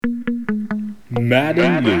Matt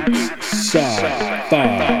and Luke's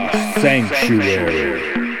Sci-Fi Sanctuary.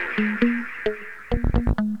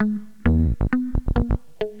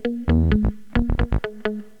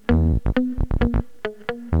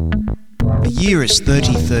 The year is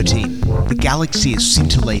 3013. The galaxy is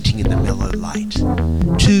scintillating in the mellow light.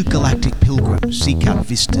 Two galactic pilgrims seek out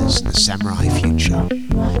vistas in the samurai future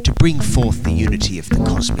to bring forth the unity of the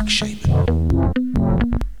cosmic shaman.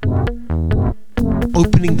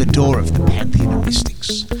 Opening the door of the pantheon of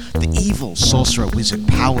mystics, the evil sorcerer wizard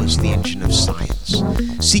powers the engine of science,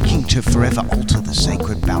 seeking to forever alter the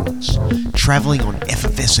sacred balance, traveling on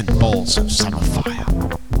effervescent balls of summer fire.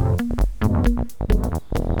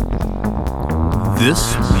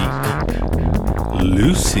 This week,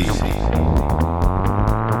 Lucy.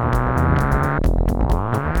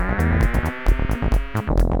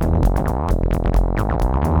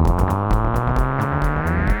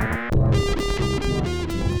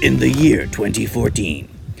 In the year 2014,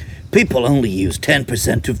 people only use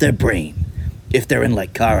 10% of their brain if they're in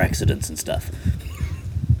like car accidents and stuff.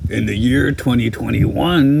 In the year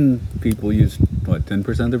 2021, people use, what,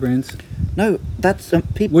 10% of their brains? No, that's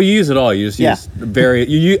people. Well, you use it all. You just use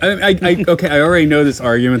okay, I already know this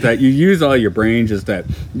argument that you use all your brain, just that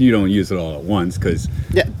you don't use it all at once, because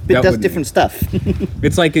Yeah, it does different stuff.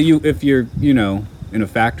 it's like if you're, in a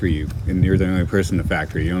factory, and you're the only person in the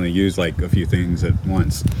factory, you only use like a few things at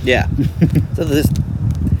once. Yeah. So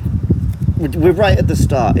we're right at the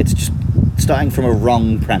start. It's just starting from a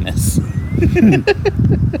wrong premise.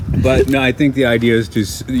 But no, I think the idea is to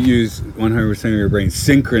use 100% of your brain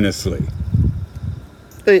synchronously.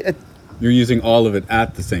 You're using all of it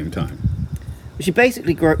at the same time. She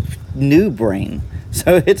basically grew new brain.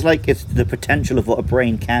 So it's like it's the potential of what a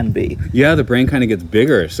brain can be. Yeah, the brain kind of gets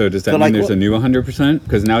bigger. So does that mean there's a new 100%?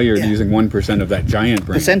 Because now you're using 1% of that giant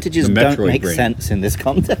brain. Percentages don't make sense in this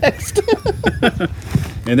context.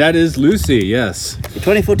 And that is Lucy, yes.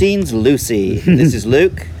 2014's Lucy. This is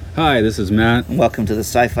Luke. Hi, this is Matt. And welcome to the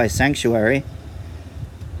Sci-Fi Sanctuary,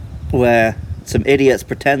 where some idiots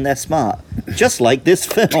pretend they're smart, just like this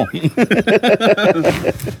film.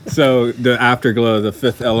 So the afterglow, the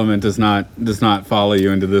fifth element, does not follow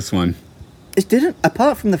you into this one. It didn't,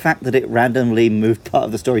 apart from the fact that it randomly moved part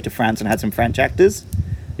of the story to France and had some French actors,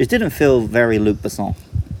 it didn't feel very Luc Besson.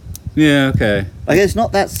 Yeah, okay. Like, it's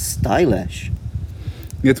not that stylish.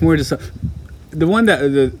 It's more just the one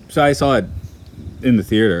so I saw it in the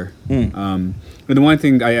theater. But the one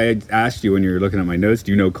thing I asked you when you were looking at my notes,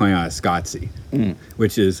 do you know Koyaanisqatsi?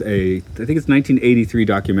 Which is I think it's 1983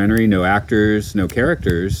 documentary, no actors, no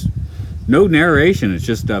characters, no narration. It's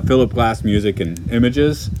just Philip Glass music and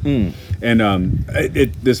images. And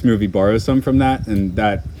this movie borrows some from that, and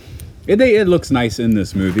that it looks nice in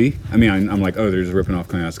this movie. I mean, I'm like, oh, they're just ripping off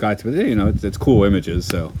Koyaanisqatsi, but it's cool images,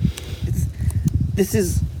 so. This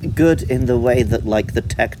is good in the way that, like, the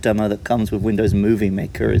tech demo that comes with Windows Movie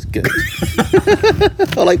Maker is good.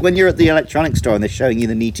 Or, like, when you're at the electronics store and they're showing you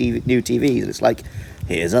the new TVs, it's like,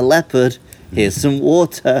 here's a leopard, here's some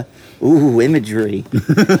water, ooh, imagery.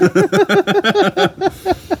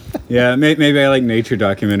 Yeah, maybe I like nature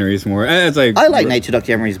documentaries more. It's like I like nature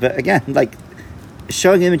documentaries, but again, like,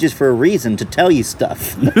 showing images for a reason, to tell you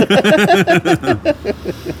stuff.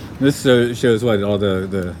 This shows what, all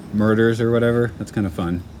the murders or whatever. That's kind of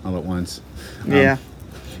fun all at once. Yeah.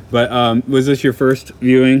 But was this your first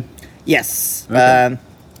viewing? Yes. Okay.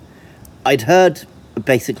 I'd heard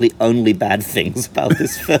basically only bad things about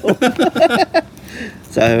this film.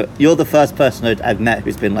 So you're the first person I've met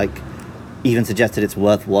who's been like, even suggested it's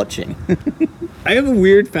worth watching. I have a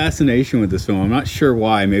weird fascination with this film. I'm not sure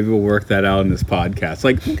why. Maybe we'll work that out in this podcast.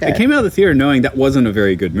 Like, I came out of the theater knowing that wasn't a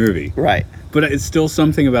very good movie. Right. But it's still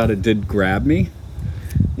something about it did grab me.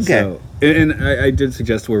 Okay. So, and I did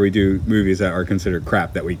suggest where we do movies that are considered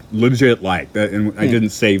crap that we legit like. And I didn't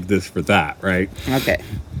save this for that, right? Okay.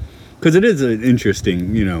 Because it is an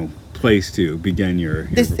interesting, place to begin your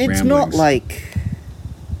It's ramblings. not like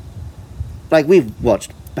we've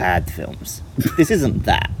watched bad films. This isn't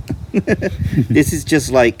that. This is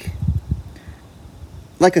just like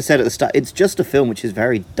I said at the start, it's just a film which is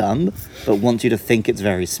very dumb, but wants you to think it's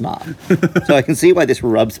very smart. So I can see why this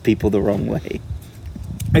rubs people the wrong way.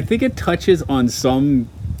 I think it touches on some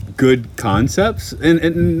good concepts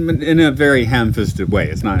in a very ham-fisted way.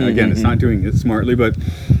 It's not, again, it's not doing it smartly, but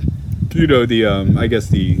I guess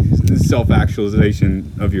the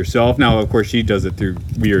self-actualization of yourself. Now, of course, she does it through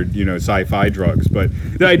weird, sci-fi drugs, but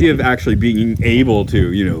the idea of actually being able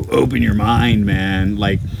to, open your mind, man,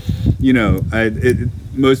 like,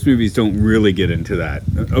 most movies don't really get into that.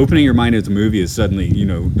 Opening your mind as a movie is suddenly,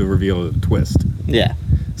 the reveal of the twist. Yeah.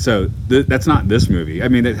 So that's not this movie. I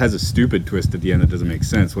mean, it has a stupid twist at the end that doesn't make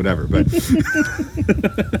sense, whatever. But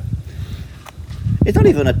It's not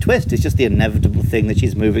even a twist. It's just the inevitable thing that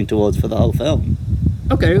she's moving towards for the whole film.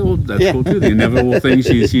 okay, well, that's Yeah. cool too. The inevitable thing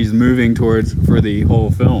she's moving towards for the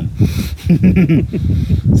whole film.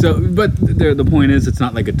 So, but the point is, it's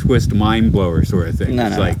not like a twist mind blower sort of thing. No,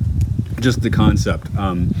 It's no, like just the concept.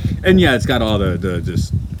 And yeah, it's got all the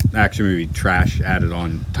just action movie trash added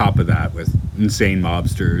on top of that with insane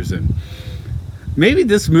mobsters, and maybe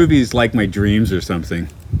this movie is like my dreams or something.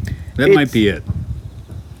 That might It's- be it.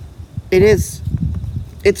 It is.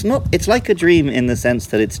 It's not. It's like a dream in the sense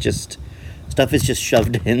that it's just stuff is just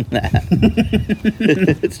shoved in there.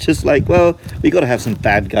 It's just like, well, we got to have some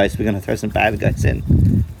bad guys. We're going to throw some bad guys in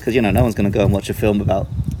because no one's going to go and watch a film about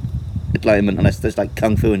enlightenment unless there's like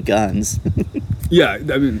kung fu and guns. Yeah,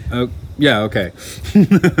 I mean, yeah, okay.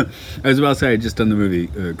 I was about to say I just done the movie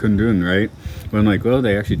Kundun, right? But I'm like, well,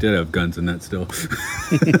 they actually did have guns in that still,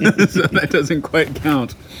 so that doesn't quite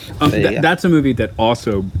count. There you go. That's a movie that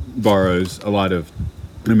also borrows a lot of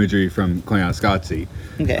imagery from Koyaanisqatsi.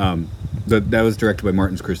 Okay. That was directed by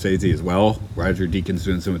Martin Scorsese as well. Roger Deakins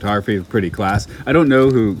doing cinematography, pretty class. I don't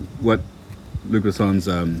know what Luc Besson's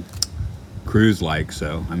crew's like,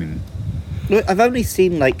 so I mean, Look, I've only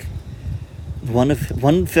seen like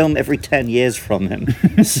one film every 10 years from him.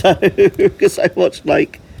 So because I watched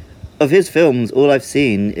like of his films, all I've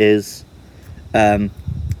seen is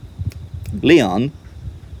Leon,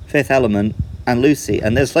 Fifth Element, and Lucy,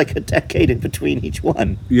 and there's like a decade in between each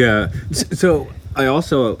one. yeah. So I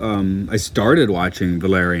also I started watching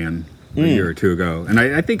Valerian a year or two ago, and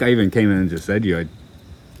I think I even came in and just said to you,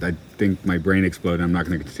 I think my brain exploded. I'm not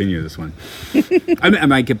going to continue this one. I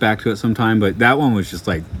might get back to it sometime, but that one was just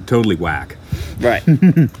like totally whack. Right.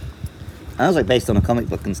 I was like based on a comic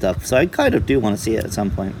book and stuff, so I kind of do want to see it at some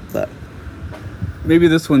point. But Maybe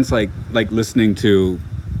this one's like listening to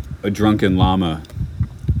a drunken llama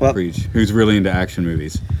well, preach who's really into action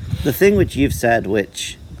movies. the thing which you've said,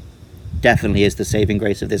 which definitely is the saving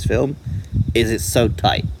grace of this film, is it's so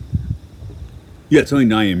tight. Yeah, it's only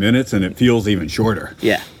 90 minutes, and it feels even shorter.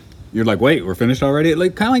 Yeah. You're like, wait, we're finished already?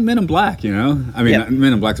 Like, kind of like Men in Black, you know? I mean, Yeah.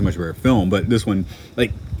 Men in Black's a much better film, but this one,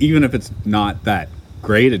 like, even if it's not that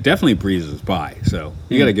great, it definitely breezes by. So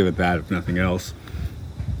you got to give it that, if nothing else.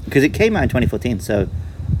 Because it came out in 2014, so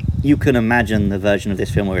you can imagine the version of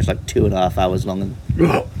this film where it's like 2.5 hours long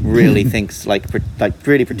and really thinks like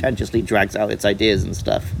really pretentiously drags out its ideas and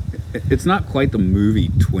stuff. It's not quite the movie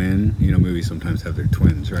Twin. You know, movies sometimes have their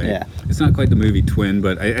twins, right? Yeah. It's not quite the movie Twin,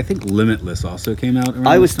 but I think Limitless also came out around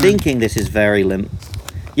I was this time. thinking this is very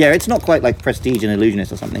yeah, it's not quite like Prestige and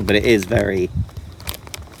Illusionist or something, but it is very.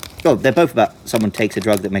 Oh, they're both about someone takes a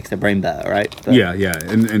drug that makes their brain better, right? But, Yeah,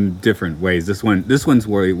 in different ways. This one's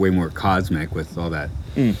way more cosmic with all that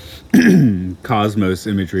cosmos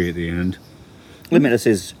imagery at the end. Limitless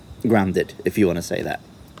is grounded, if you want to say that.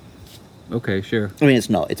 Okay, sure. I mean, it's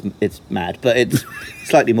not. It's mad, but it's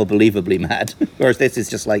slightly more believably mad. Whereas this is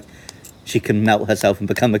just like she can melt herself and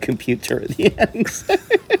become a computer at the end.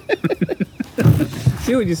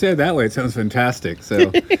 See what you said that way. It sounds fantastic.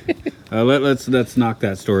 So let's knock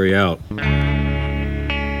that story out.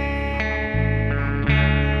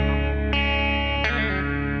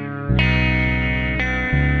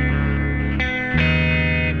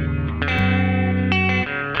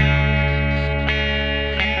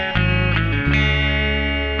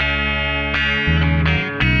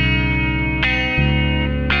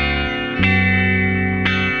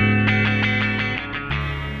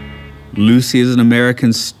 Lucy is an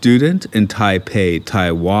American student in Taipei,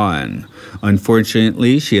 Taiwan.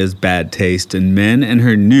 Unfortunately, she has bad taste in men, and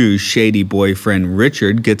her new shady boyfriend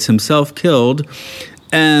Richard gets himself killed,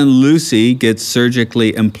 and Lucy gets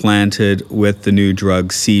surgically implanted with the new drug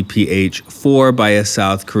CPH-4 by a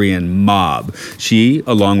South Korean mob. She,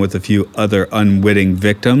 along with a few other unwitting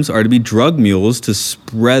victims, are to be drug mules to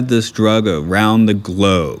spread this drug around the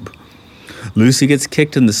globe. Lucy gets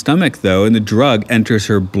kicked in the stomach, though, and the drug enters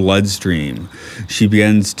her bloodstream. She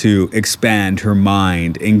begins to expand her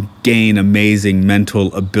mind and gain amazing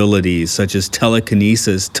mental abilities such as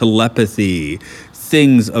telekinesis, telepathy,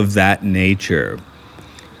 things of that nature.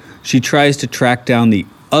 She tries to track down the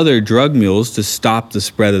other drug mules to stop the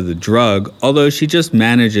spread of the drug, although she just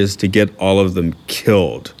manages to get all of them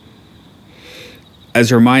killed. As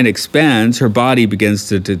her mind expands, her body begins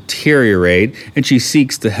to deteriorate, and she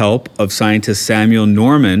seeks the help of scientist Samuel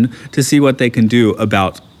Norman to see what they can do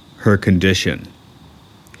about her condition.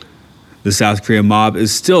 The South Korean mob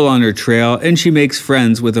is still on her trail, and she makes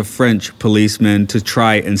friends with a French policeman to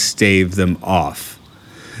try and stave them off.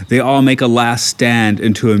 They all make a last stand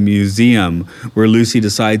into a museum where Lucy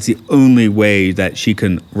decides the only way that she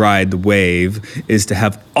can ride the wave is to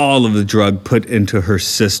have all of the drug put into her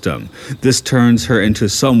system. This turns her into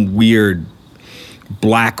some weird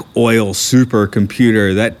black oil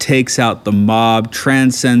supercomputer that takes out the mob,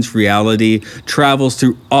 transcends reality, travels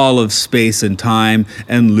through all of space and time,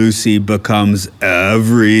 and Lucy becomes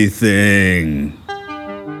everything.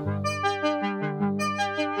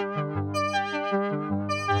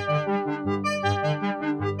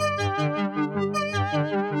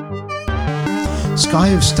 Sky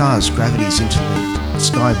of Stars, Gravity's interlude,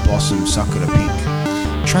 Sky Blossom, Sakura Pink,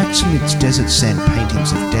 tracks amidst desert sand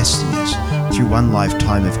paintings of destinies through one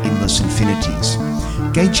lifetime of endless infinities,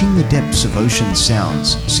 gauging the depths of ocean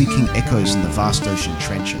sounds, seeking echoes in the vast ocean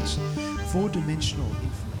trenches. Four-dimensional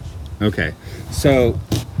information. Okay, so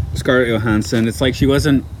Scarlett Johansson, it's like she was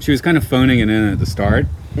kind of phoning it in at the start,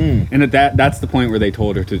 and that's the point where they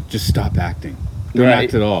told her to just stop acting. Don't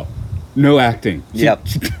act at all. No acting. Yep.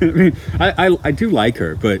 I mean, I do like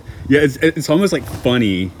her, but yeah, it's almost like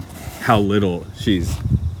funny how little she's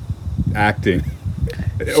acting.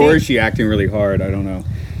 Or is she acting really hard? I don't know.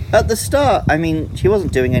 At the start, I mean, she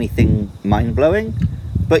wasn't doing anything mind-blowing,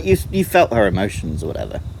 but you felt her emotions or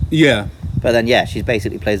whatever. Yeah. But then, yeah, she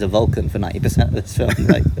basically plays a Vulcan for 90% of this film,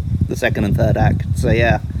 like the second and third act. So,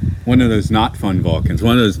 yeah. One of those not fun Vulcans.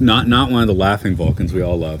 One of those not one of the laughing Vulcans we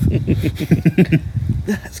all love.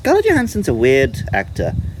 Scarlett Johansson's a weird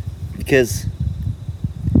actor because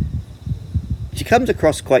she comes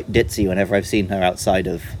across quite ditzy whenever I've seen her outside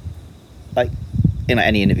of, like,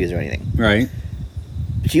 any interviews or anything. Right.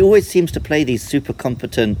 She always seems to play these super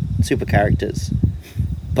competent super characters,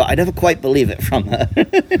 but I never quite believe it from her.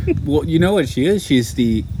 Well, you know what she is? She's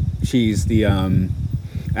the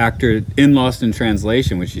actor in Lost in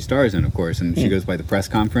Translation, which she stars in, of course, and she goes by the press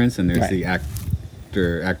conference, and there's the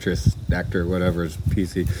actor, whatever's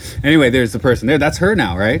PC. Anyway, there's the person there. That's her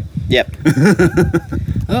now, right? Yep.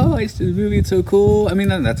 Oh, I see the movie. It's so cool. I mean,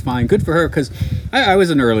 that's fine. Good for her, because I was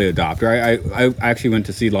an early adopter. I actually went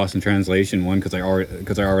to see Lost in Translation because I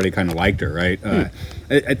already kind of liked her, right?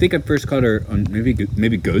 I think I first caught her on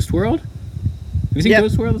maybe Ghost World. Have you seen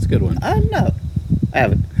Ghost World? That's a good one. No, I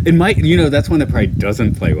haven't. It might, that's one that probably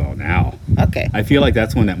doesn't play well now. Okay. I feel like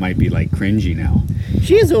that's one that might be like cringy now.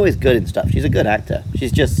 She is always good in stuff. She's a good actor.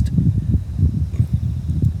 She's just...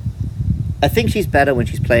 I think she's better when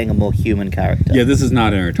she's playing a more human character. Yeah, this is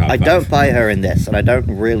not in her top 5. I don't buy her in this, and I don't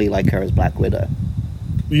really like her as Black Widow.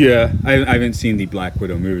 Yeah, I haven't seen the Black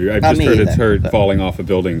Widow movie. I've just heard it's her falling off a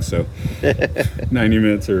building, so 90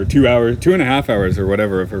 minutes or 2 hours, 2.5 hours or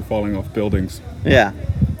whatever of her falling off buildings. Yeah.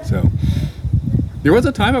 So... There was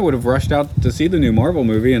a time I would have rushed out to see the new Marvel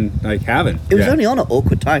movie, and I haven't. It was only on at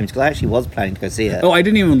awkward times, because I actually was planning to go see it. Oh, I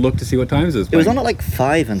didn't even look to see what times it was. It was on at like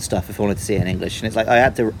 5 and stuff if I wanted to see it in English, and it's like I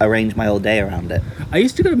had to arrange my whole day around it. I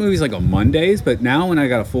used to go to movies like on Mondays, but now when I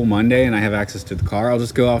got a full Monday and I have access to the car, I'll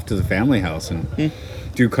just go off to the family house and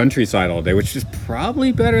do Countryside all day, which is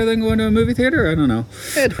probably better than going to a movie theater. I don't know.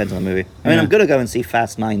 It depends on the movie. I mean, I'm going to go and see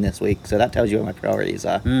Fast 9 this week, so that tells you what my priorities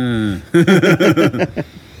are.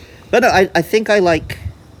 But no, I think I like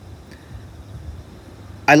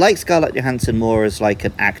Scarlett Johansson more as like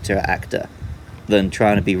an actor than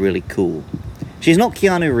trying to be really cool. She's not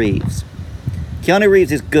Keanu Reeves. Keanu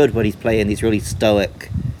Reeves is good when he's playing these really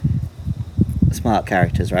stoic, smart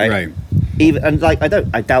characters, right? Right.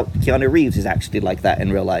 I doubt Keanu Reeves is actually like that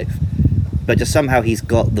in real life. But just somehow he's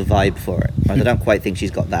got the vibe for it. I don't quite think she's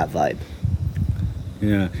got that vibe.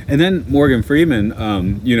 Yeah, and then Morgan Freeman,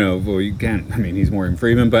 well, you can't, I mean, he's Morgan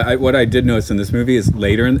Freeman, but what I did notice in this movie is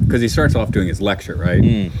later, because he starts off doing his lecture, right?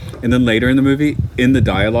 And then later in the movie, in the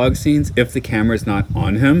dialogue scenes, if the camera's not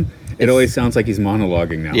on him, it always sounds like he's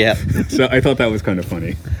monologuing now. Yeah. So I thought that was kind of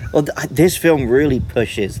funny. Well, this film really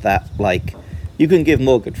pushes that, like, you can give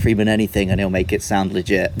Morgan Freeman anything and he'll make it sound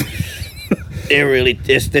legit.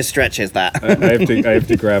 This stretches that. I have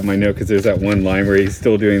to grab my note, because there's that one line where he's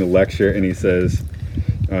still doing the lecture and he says...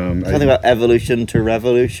 something about evolution to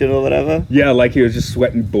revolution or whatever. Yeah, like he was just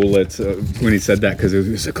sweating bullets when he said that, because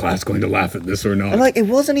is the class going to laugh at this or not? And like, it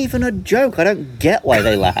wasn't even a joke. I don't get why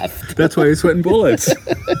they laughed. That's why he's sweating bullets.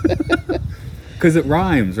 Because it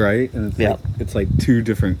rhymes, right? And it's like two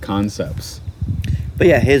different concepts. But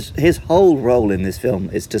yeah, his whole role in this film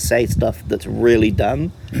is to say stuff that's really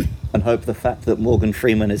dumb and hope the fact that Morgan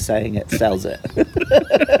Freeman is saying it sells it.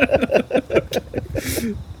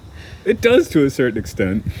 It does to a certain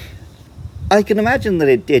extent. I can imagine that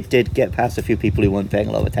it did get past a few people who weren't paying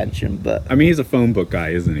a lot of attention, but... I mean, he's a phone book guy,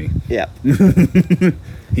 isn't he? Yeah.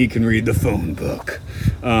 He can read the phone book.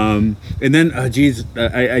 And then, I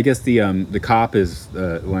guess the cop is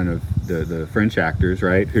one of the French actors,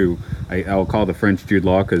 right? Who I'll call the French Jude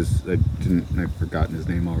Law because I've forgotten his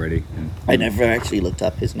name already. I never actually looked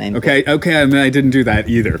up his name. Okay. I mean, I didn't do that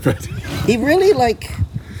either, but He really,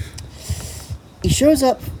 he shows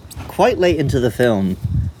up quite late into the film,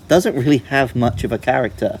 doesn't really have much of a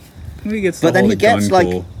character. he gets. But then he gets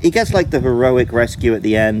cool. the heroic rescue at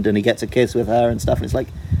the end, and he gets a kiss with her and stuff. And it's like,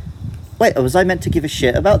 wait, was I meant to give a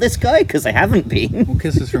shit about this guy? Because I haven't been. Well,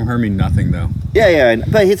 kisses from her mean nothing, though. Yeah,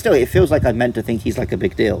 but it feels like I'm meant to think he's like a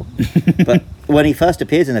big deal. But when he first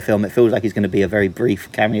appears in the film, it feels like he's going to be a very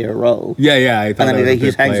brief cameo role. Yeah. I thought And then that was he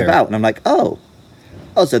just hangs about, and I'm like, oh,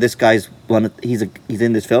 so this guy's he's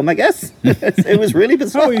in this film, I guess. It was really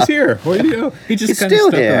bizarre. Oh, he's here. Well, he just He's kind of still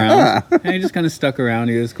stuck here, around. huh? Yeah, he just kind of stuck around.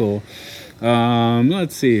 He was cool.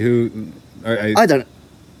 Let's see who. I don't.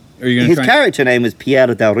 Are you gonna His try? character name is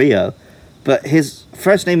Piero Del Rio, but his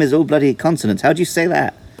first name is all bloody consonants. How do you say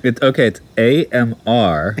that? It's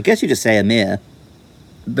AMR. I guess you just say Amir.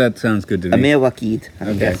 That sounds good to me. Amir Wakid, I'm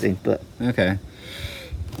Okay. guessing, but Okay.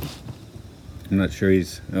 I'm not sure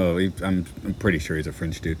he's. I'm pretty sure he's a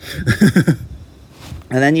French dude.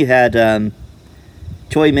 and then you had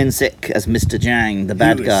Choi Min Sik as Mr. Jang, the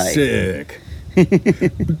bad He was guy. Sick.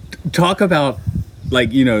 Talk about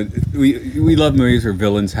we love movies where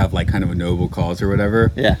villains have like kind of a noble cause or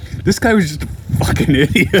whatever. Yeah. This guy was just a fucking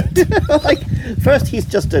idiot. First he's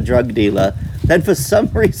just a drug dealer, then for some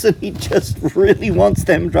reason he just really wants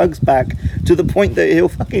them drugs back to the point that he'll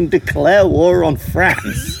fucking declare war on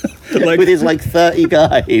France. With his 30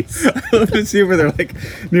 guys. I love to see where they're like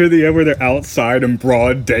near the end where they're outside in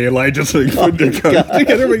broad daylight just like putting their guns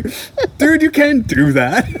together. Like, dude, you can't do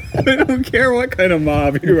that. I don't care what kind of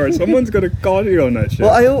mob you are. Someone's gonna call you on that shit.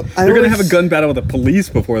 Well, they're gonna have a gun battle with the police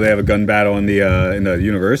before they have a gun battle in the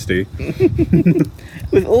university.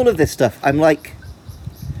 With all of this stuff, I'm like,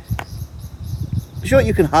 sure,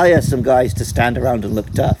 you can hire some guys to stand around and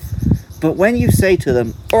look tough. But when you say to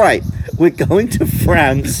them, all right, we're going to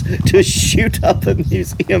France to shoot up a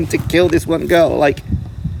museum to kill this one girl,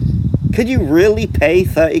 could you really pay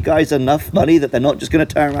 30 guys enough money that they're not just going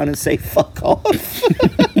to turn around and say, fuck off?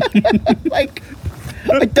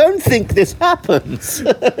 I don't think this happens.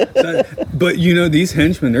 But these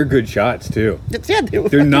henchmen, they're good shots too. Yeah,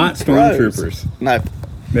 They're not stormtroopers. No.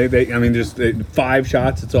 Just 5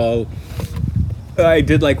 shots. It's all. I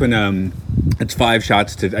did like when it's 5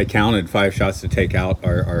 shots I counted 5 shots to take out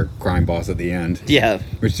our crime boss at the end. Yeah.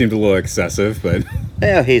 Which seemed a little excessive, but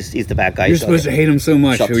Yeah, he's the bad guy. you're supposed to hate him so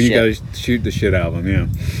much, Shot so the you shit. gotta shoot the shit out of him. Yeah.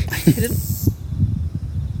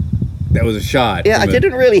 That was a shot. Yeah, I but-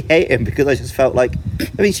 didn't really hate him because I just felt like,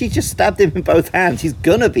 she just stabbed him in both hands. He's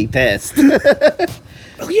gonna be pissed.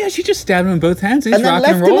 Oh yeah, she just stabbed him in both hands. He's And then rocking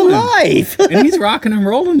left and him rolling. alive. And he's rocking and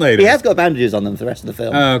rolling later. He has got bandages on them for the rest of the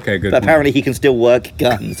film. Oh, okay, good. But point. apparently he can still work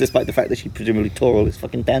guns, despite the fact that she presumably tore all his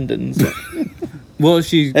fucking tendons. Well,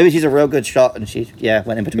 she. Maybe she's a real good shot, and she,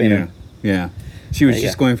 went in between Yeah, them. yeah. She was There you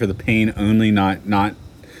just go. going for the pain only, not.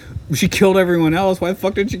 She killed everyone else. Why the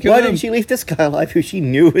fuck did she kill Why him? didn't she leave this guy alive who she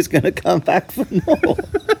knew was going to come back for more?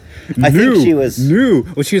 I Knew, think she was... Knew.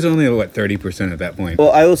 Well, she was only, 30% at that point.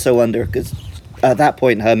 Well, I also wonder, because at that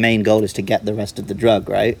point her main goal is to get the rest of the drug,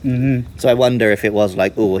 right? Mm-hmm. So I wonder if it was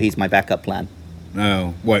like, oh, well, he's my backup plan.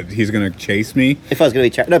 Oh, what? He's going to chase me? If I was going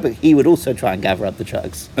to be... No, but he would also try and gather up the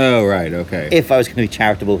drugs. Oh, right, okay. If I was going to be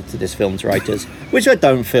charitable to this film's writers, which I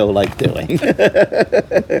don't feel like doing.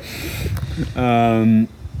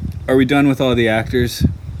 Are we done with all the actors?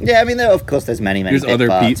 Yeah, of course there's many There's bit other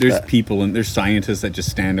parts, there's but, people and there's scientists that just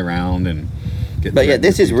stand around and get but yeah, threatened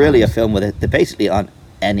this a is few really a times. film where there basically aren't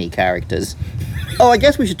any characters. Oh, I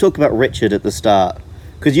guess we should talk about Richard at the start,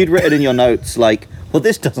 because you'd written in your notes well,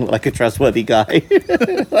 this doesn't look like a trustworthy guy.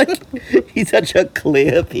 He's such a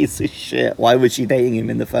clear piece of shit. Why was she dating him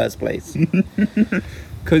in the first place?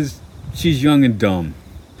 Because she's young and dumb.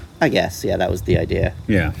 I guess, yeah, that was the idea.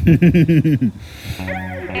 Yeah.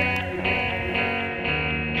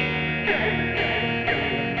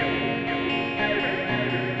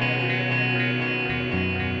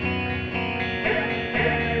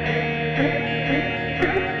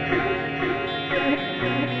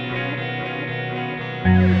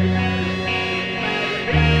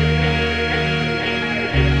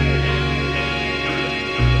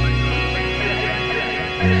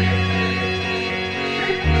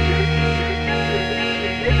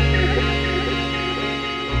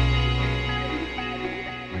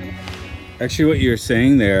 Actually, what you're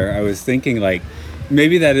saying there, I was thinking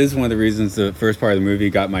maybe that is one of the reasons the first part of the movie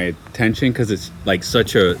got my attention, because it's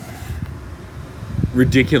such a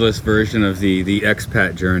ridiculous version of the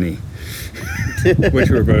expat journey, which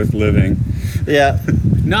we're both living. Yeah.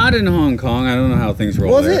 Not in Hong Kong. I don't know how things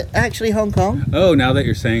roll Was there. it actually Hong Kong? Oh, now that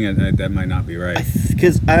you're saying it, that might not be right.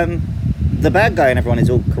 Because the bad guy and everyone is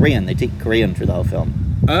all Korean. They speak Korean through the whole film.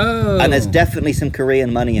 Oh. And there's definitely some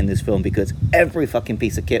Korean money in this film because every fucking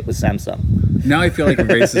piece of kit was Samsung. Now I feel like a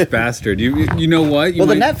racist bastard. You know what? The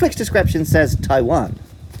Netflix description says Taiwan.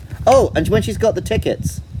 Oh, and when she's got the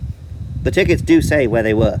tickets do say where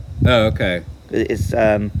they were. Oh, okay. It's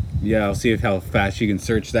Yeah, I'll see how fast you can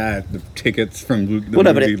search that. The tickets from the well,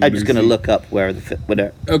 no, movie but I'm just going to Lucy. look up where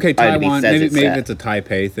the Okay, IMDb Taiwan. says Maybe set. it's a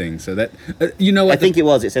Taipei thing. So that you know what? I think it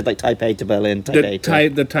was. It said like Taipei to Berlin. the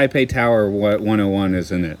Taipei to... Taipei Tower 101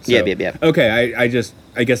 is in it. So. Yeah. Okay, I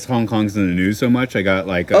guess Hong Kong's in the news so much. I got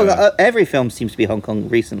like every film seems to be Hong Kong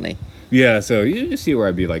recently. yeah. So you just see where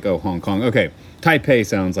I'd be like, oh, Hong Kong. Okay, Taipei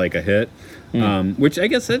sounds like a hit. Which I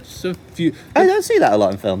guess that's a few. I don't see that a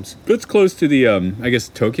lot in films. That's close to the I guess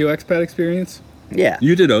Tokyo expat experience. Yeah.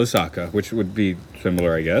 You did Osaka, which would be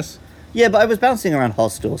similar, I guess. Yeah, but I was bouncing around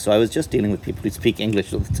hostels, so I was just dealing with people who speak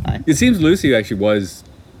English all the time. It seems Lucy actually was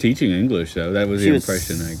teaching English, though. That was She the was-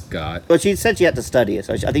 impression I got. Well, she said she had to study it,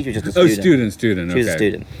 so I think she was just a Oh, student. student. She was a Okay.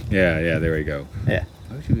 student. Yeah. There we go. Yeah.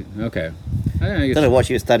 Oh, okay. I I guess don't know what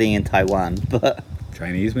she was studying in Taiwan, but...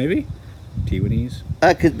 Chinese, maybe. Taiwanese.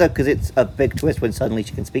 Because it's a big twist when suddenly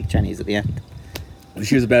she can speak Chinese at the end.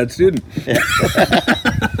 She was a bad student.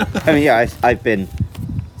 I mean, yeah, I've been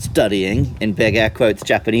studying, in big air quotes,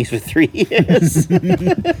 Japanese for 3 years.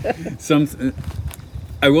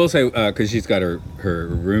 I will say because she's got her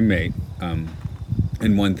roommate.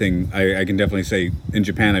 And one thing I can definitely say in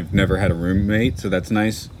Japan, I've never had a roommate, so that's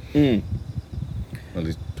nice. Well, at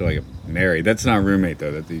least till I get married. That's not a roommate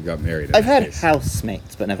though. That you got married. in I've that had case.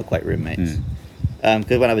 housemates, but never quite roommates.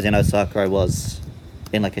 Because when I was in Osaka, I was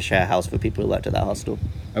in like a share house for people who worked at that hostel.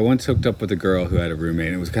 I once hooked up with a girl who had a roommate.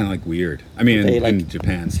 And it was kind of like weird. I mean, They, in like,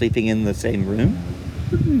 Japan. Sleeping in the same room?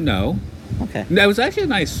 No, Okay. that was actually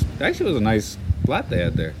nice. Actually, it was a nice flat they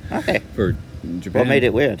had there Okay. for Japan. What made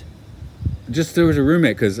it weird? Just there was a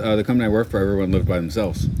roommate because the company I worked for, everyone lived by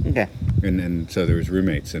themselves, Okay. and so there was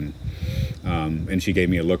roommates, and she gave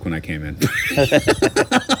me a look when I came in.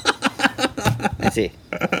 I see.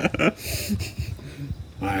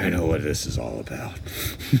 I know what this is all about.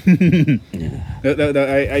 Yeah.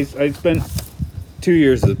 I spent 2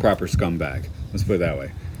 years as a proper scumbag. Let's put it that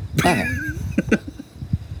way. Okay.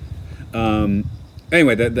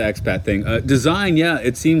 Anyway, the expat thing. Design, yeah,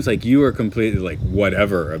 it seems like you are completely like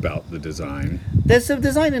whatever about the design. There's some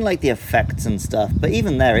design in like the effects and stuff, but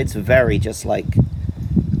even there, it's very just like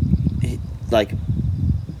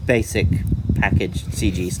basic packaged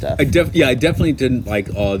CG stuff. I definitely didn't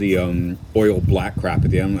like all the oil black crap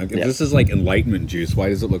at the end. Like, if Yeah. this is like enlightenment juice, why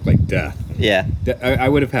does it look like death? Yeah. I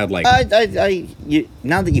would have had like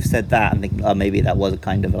Now that you've said that, I'm thinking, oh, maybe that was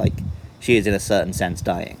kind of like she is in a certain sense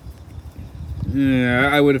dying. yeah,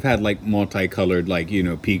 I would have had like multicolored like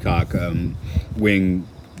peacock wing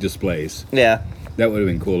displays. Yeah. That would have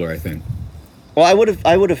been cooler, I think. Well, I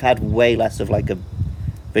would have had way less of like a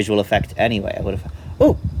visual effect anyway. I would have.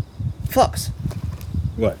 Oh, fox!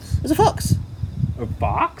 What? There's a fox. A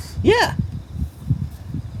box? Yeah.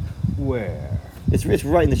 Where? It's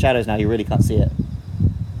right in the shadows now. You really can't see it.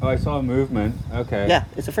 Oh, I saw a movement. Okay. Yeah,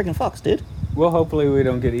 it's a freaking fox, dude. Well, hopefully we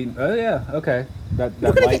don't get eaten. Oh yeah. Okay. That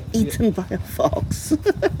You're gonna might get eaten by a fox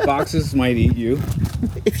foxes might eat you.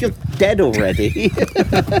 if you're dead already.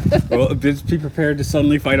 Well, just be prepared to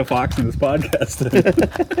suddenly fight a fox in this podcast.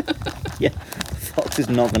 Yeah, the fox is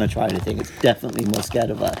not gonna try anything. It's definitely more scared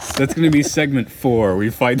of us. That's going to be segment 4. We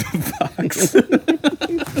fight the fox.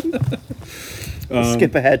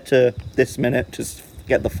 Skip ahead to this minute to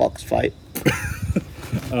get the fox fight.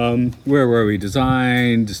 Where were we?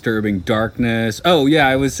 Design, disturbing darkness. Oh yeah,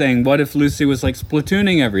 I was saying, what if Lucy was like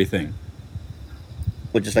splatooning everything?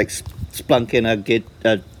 Or just like splunking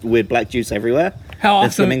a weird black juice everywhere. How and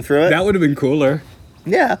awesome! swimming through it. That would have been cooler.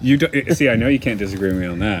 Yeah. You don't, see, I know you can't disagree with me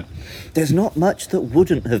on that. There's not much that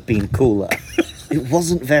wouldn't have been cooler. It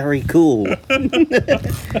wasn't very cool.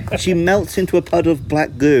 She melts into a puddle of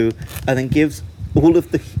black goo and then gives all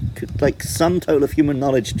of the sum total of human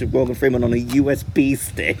knowledge to Morgan Freeman on a USB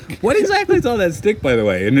stick. What exactly is on that stick, by the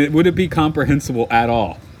way? And would it be comprehensible at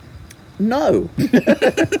all? No.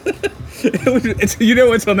 You know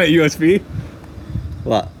what's on that USB?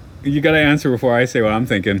 What? You got to answer before I say what I'm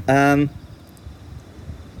thinking.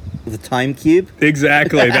 The time cube?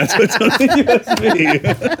 Exactly. That's what's on the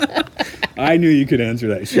USB. I knew you could answer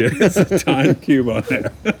that shit. It's a time cube on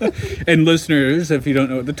there. And listeners, if you don't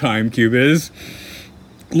know what the time cube is,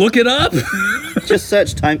 look it up. Just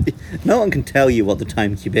search time. No one can tell you what the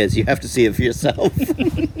time cube is. You have to see it for yourself.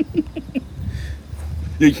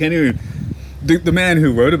 You can't even. The man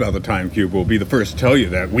who wrote about the time cube will be the first to tell you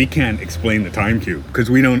that we can't explain the time cube because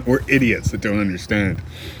we're idiots that don't understand.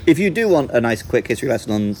 If you do want a nice quick history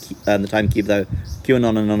lesson on the time cube, though,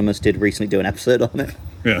 QAnon Anonymous did recently do an episode on it.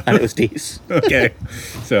 Yeah. And it was decent. Okay.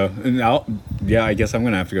 So now, I guess I'm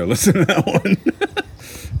gonna have to go listen to that one.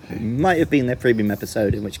 Might have been their premium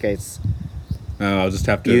episode, in which case I'll just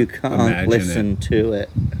have to. you can't imagine listen to it.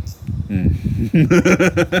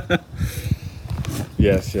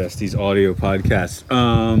 Yes, these audio podcasts.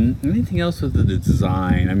 Anything else with the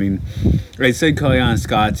design? I mean, I said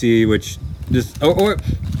Koyaanisqatsi, which just or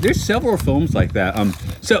there's several films like that.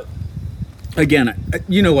 So again,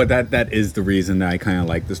 you know what? That is the reason that I kind of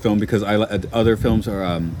like this film because other films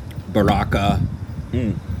are Baraka.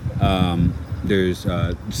 There's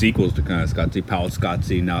sequels to Koyaanisqatsi,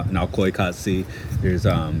 Pauliskatsi, Nalkoikatsi. There's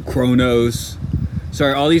Kronos.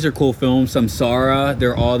 Sorry, all these are cool films. Samsara.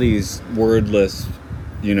 They're all these wordless,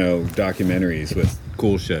 documentaries with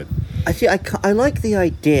cool shit. I like the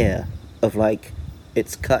idea of like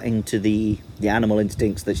it's cutting to the animal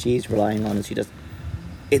instincts that she's relying on, and she does.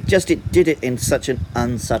 It did it in such an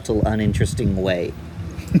unsubtle, uninteresting way.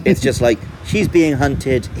 It's just like she's being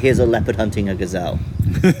hunted. Here's a leopard hunting a gazelle,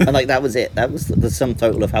 and like that was it. That was the sum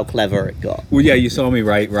total of how clever it got. Well, yeah, you saw me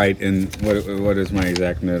write in what is my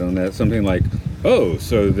exact note on that? Something like, so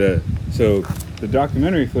the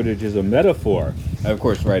documentary footage is a metaphor. Of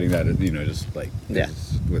course, writing that is just like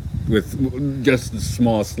with just the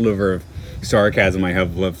small sliver of sarcasm I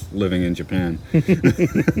have living in Japan.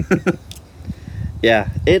 Yeah,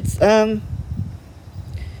 it's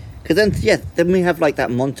because then we have like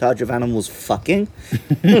that montage of animals fucking.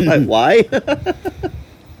 Like, why?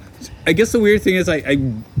 I guess the weird thing is I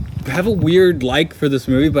have a weird like for this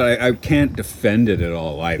movie, but I can't defend it at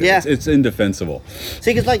all either. Yeah. It's indefensible.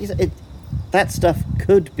 See, because like you said, that stuff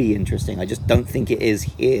could be interesting. I just don't think it is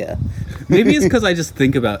here. Maybe it's because I just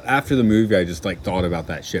think about after the movie. I just like thought about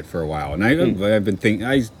that shit for a while, and I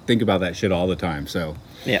think about that shit all the time. So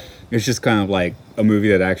Yeah. it's just kind of like a movie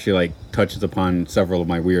that actually like touches upon several of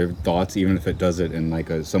my weird thoughts, even if it does it in like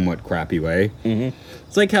a somewhat crappy way. Mm-hmm.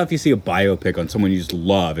 It's like how if you see a biopic on someone you just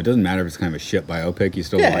love, it doesn't matter if it's kind of a shit biopic, you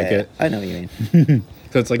still like it. I know what you mean.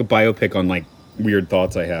 So it's like a biopic on like weird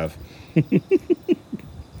thoughts I have.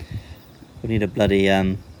 We need a bloody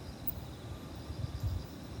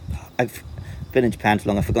I've been in Japan too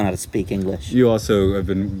long. I've forgotten how to speak English. You also have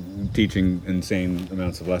been teaching insane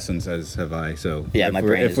amounts of lessons, as have I. So Yeah, my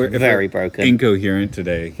brain is very broken. Incoherent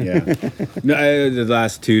today. Yeah. No, the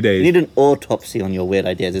last 2 days. You need an autopsy on your weird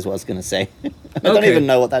ideas, is what I was going to say. I don't Okay. even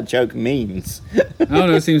know what that joke means. I don't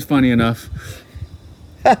know. It seems funny enough.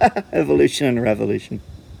 Evolution and revolution.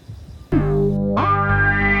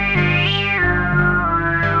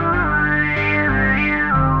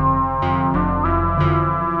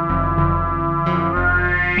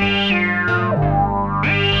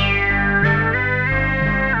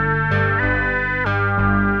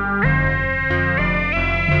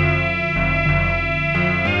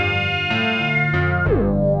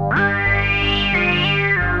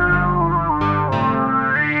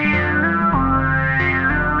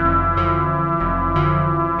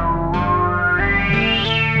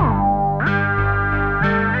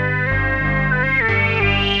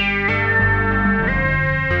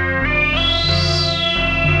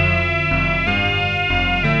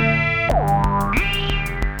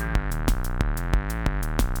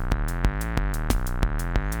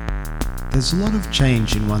 There's a lot of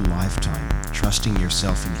change in one lifetime. Trusting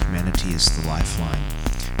yourself and humanity is the lifeline.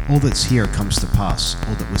 All that's here comes to pass,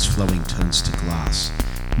 all that was flowing turns to glass.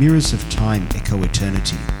 Mirrors of time echo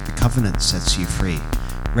eternity, the covenant sets you free.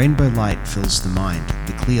 Rainbow light fills the mind,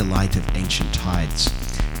 the clear light of ancient tides.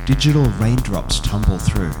 Digital raindrops tumble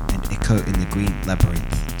through and echo in the green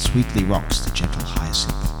labyrinth, sweetly rocks the gentle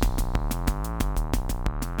hyacinth.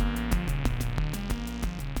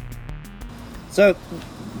 So,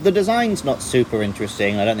 the design's not super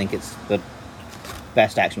interesting. I don't think it's the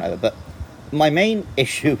best action ever. But my main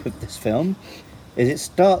issue with this film is it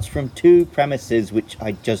starts from two premises which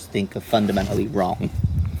I just think are fundamentally wrong.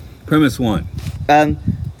 Premise 1.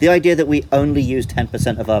 The idea that we only use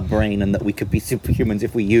 10% of our brain and that we could be superhumans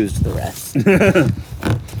if we used the rest.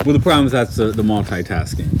 Well, the problem is that's the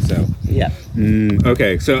multitasking. So Yeah.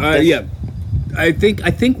 okay. So yeah, I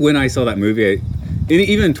think when I saw that movie,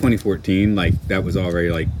 even in 2014, like that was already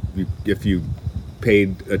like if you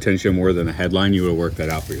paid attention more than a headline, you would have worked that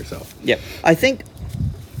out for yourself. Yeah. I think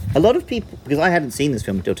a lot of people, because I hadn't seen this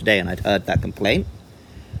film until today and I'd heard that complaint,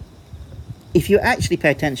 if you actually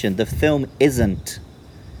pay attention, the film isn't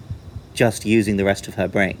just using the rest of her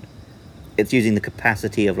brain. It's using the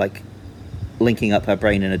capacity of, like, linking up her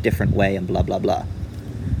brain in a different way and blah, blah, blah.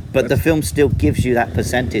 But the film still gives you that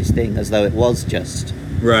percentage thing as though it was just...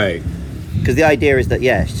 Right. Because the idea is that,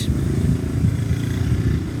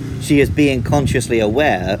 she is being consciously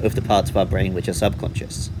aware of the parts of our brain which are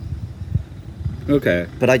subconscious. Okay.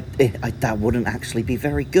 But that wouldn't actually be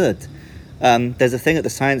very good. There's a thing at the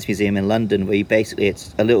Science Museum in London where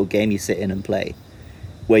it's a little game you sit in and play,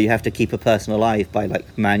 where you have to keep a person alive by,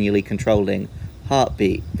 like, manually controlling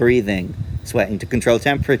heartbeat, breathing, sweating to control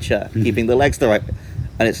temperature, keeping the legs the right...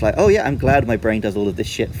 And it's like, oh yeah, I'm glad my brain does all of this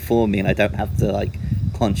shit for me and I don't have to, like,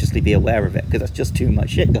 consciously be aware of it, because that's just too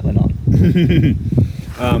much shit going on.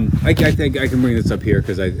 I think I can bring this up here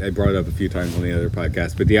because I brought it up a few times on the other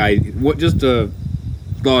podcast, but just a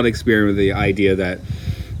thought experiment with the idea that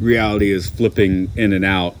reality is flipping in and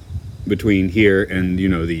out between here and, you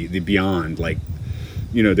know, the beyond. Like,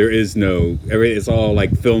 you know, there is no... It's all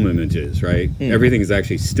like film images, right? Everything is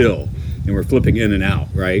actually still. And we're flipping in and out,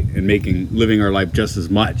 right? And living our life just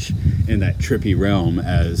as much in that trippy realm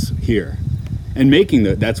as here. And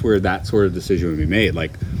that's where that sort of decision would be made.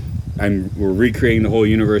 Like, we're recreating the whole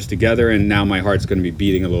universe together, and now my heart's going to be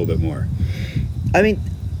beating a little bit more. I mean,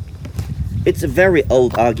 it's a very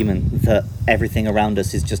old argument that everything around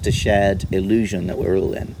us is just a shared illusion that we're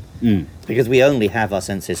all in. Because we only have our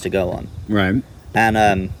senses to go on. Right. And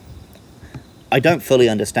I don't fully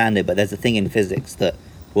understand it, but there's a thing in physics that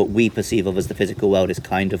what we perceive of as the physical world is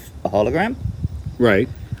kind of a hologram. Right.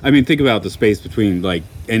 I mean, think about the space between, like,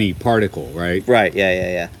 any particle, right? Right,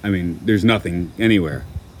 yeah. I mean, there's nothing anywhere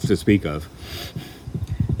to speak of.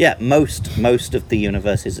 Yeah, most of the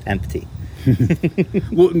universe is empty.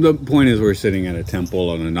 Well, the point is we're sitting at a temple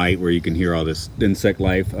on a night where you can hear all this insect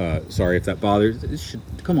life. Sorry if that bothers.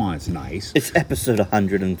 Come on, it's nice. It's episode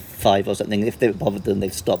 105 or something. If they've bothered them,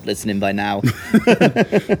 they've stopped listening by now.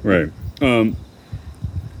 Right.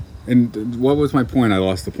 And what was my point? I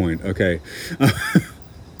lost the point. Okay.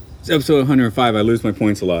 It's episode 105. I lose my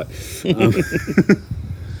points a lot.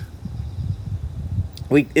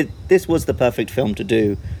 This was the perfect film to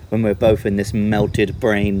do when we're both in this melted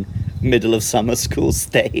brain, middle of summer school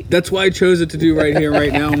state. That's why I chose it to do right here,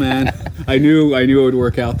 right now, man. I knew it would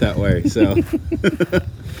work out that way. So,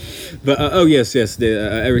 but yes,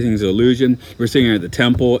 everything's an illusion. We're sitting here at the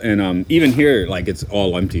temple, and even here, like, it's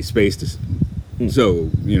all empty space. So,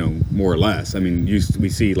 you know, more or less. I mean, we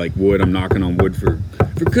see, like, wood. I'm knocking on wood for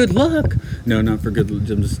good luck. No, not for good luck.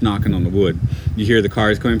 I'm just knocking on the wood. You hear the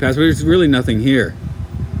cars coming past, but there's really nothing here.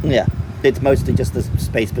 Yeah. It's mostly just the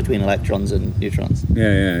space between electrons and neutrons.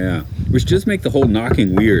 Yeah. Which just make the whole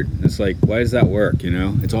knocking weird. It's like, why does that work, you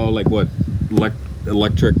know? It's all like, what?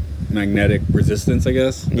 Electric magnetic resistance, I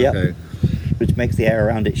guess? Yeah. Okay. Which makes the air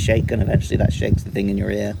around it shake, and eventually that shakes the thing in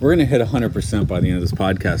your ear. We're going to hit 100% by the end of this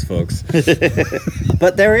podcast, folks.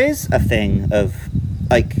 But there is a thing of,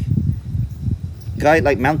 like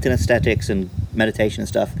mountain aesthetics and meditation and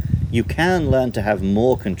stuff, you can learn to have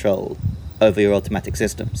more control over your automatic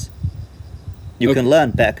systems. You can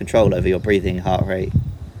learn better control over your breathing, heart rate.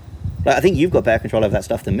 Like, I think you've got better control over that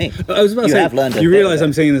stuff than me. I was about to say, have learned you realize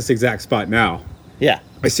I'm saying in this exact spot now. Yeah.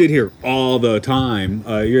 I sit here all the time.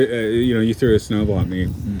 You threw a snowball at me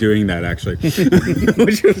doing that, actually,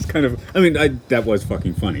 which was kind of. I mean, that was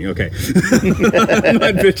fucking funny. Okay, I'm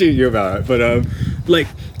not bitching you about it, but like,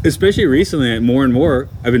 especially recently, more and more,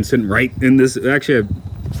 I've been sitting right in this. Actually,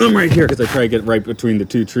 I'm right here because I try to get right between the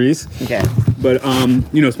two trees. Okay. But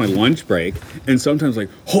it's my lunch break, and sometimes, like,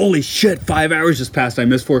 holy shit, 5 hours just passed. I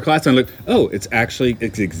missed 4 classes. And I'm like, oh, it's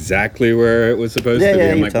exactly where it was supposed to be.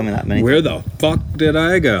 Yeah, I'm you like, told me that many where times. the fuck did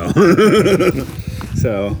I go?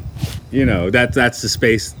 So, that's the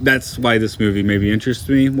space. That's why this movie maybe interests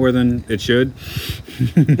me more than it should.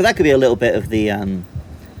 But that could be a little bit of the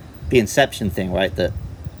Inception thing, right? That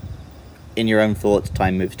in your own thoughts,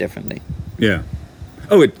 time moves differently. Yeah.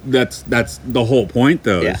 Oh, that's the whole point,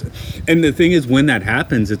 though. Yeah. And the thing is, when that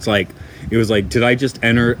happens, it was like, did I just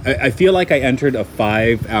enter? I feel like I entered a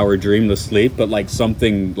 5-hour dreamless sleep, but like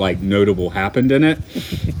something like notable happened in it,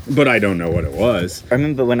 but I don't know what it was. I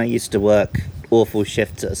remember when I used to work awful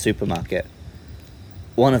shifts at a supermarket.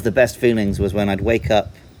 One of the best feelings was when I'd wake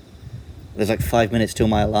up. There's like 5 minutes till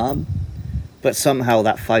my alarm, but somehow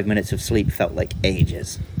that 5 minutes of sleep felt like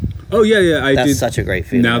ages. Oh yeah, yeah. I That's did. such a great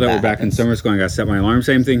feeling. Now that when we're back happens. in summer school, I got to set my alarm.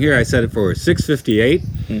 Same thing here. I set it for 6:58.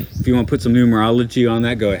 If you want to put some numerology on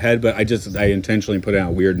that, go ahead. But I intentionally put out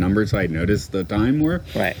a weird number so I notice the time more.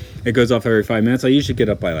 Right. It goes off every 5 minutes. I usually get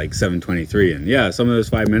up by like 7:23, and yeah, some of those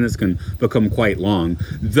 5 minutes can become quite long.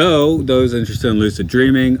 Though those interested in lucid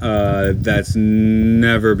dreaming, that's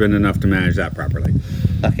never been enough to manage that properly.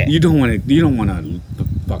 Okay. You don't want a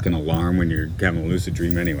fucking alarm when you're having a lucid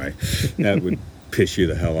dream anyway. That would piss you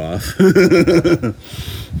the hell off.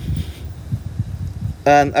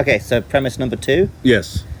 Okay, so premise number 2,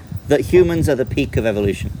 Yes. that humans are the peak of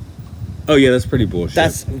evolution. Oh yeah, that's pretty bullshit.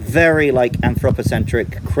 That's very like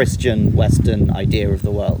anthropocentric Christian Western idea of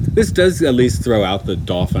the world. This does at least throw out the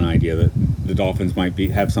dolphin idea that the dolphins might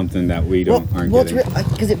have something that we aren't getting.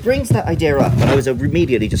 Because it brings that idea up, and I was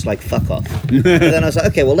immediately just like, fuck off. But then I was like,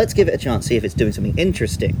 okay, well, let's give it a chance, see if it's doing something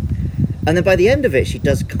interesting. And then by the end of it, she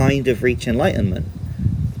does kind of reach enlightenment,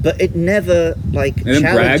 but it never like And then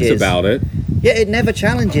brags challenges. about it. Yeah, it never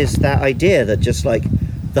challenges that idea that just like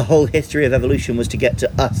the whole history of evolution was to get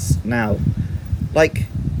to us now. Like,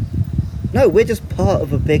 no, we're just part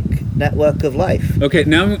of a big network of life. Okay,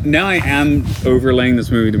 now I am overlaying this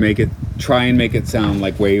movie to try and make it sound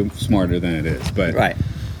like way smarter than it is. But Right.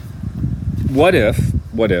 what if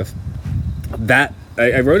that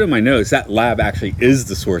I wrote in my notes that lab actually is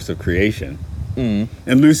the source of creation. And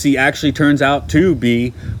Lucy actually turns out to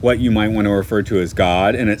be what you might want to refer to as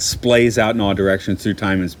God, and it splays out in all directions through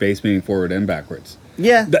time and space, meaning forward and backwards.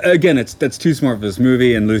 Yeah. Again, that's too smart for this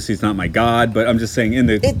movie, and Lucy's not my God, but I'm just saying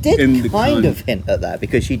It did kind of hint at that,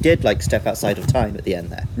 because she did like step outside of time at the end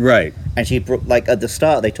there. Right. And she like at the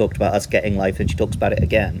start they talked about us getting life, and she talks about it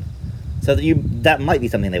again. So that might be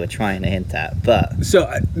something they were trying to hint at, but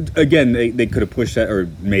So again, they could have pushed that or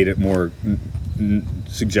made it more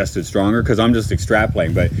suggested stronger, because I'm just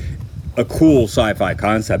extrapolating. But a cool sci-fi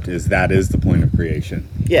concept is the point of creation,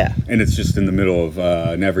 yeah, and it's just in the middle of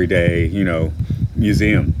an everyday,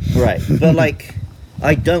 museum. right. But like,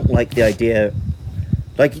 I don't like the idea,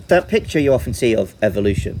 like that picture you often see of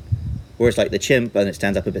evolution, where it's like the chimp and it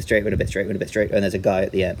stands up a bit straighter and a bit straighter and a bit straighter, and there's a guy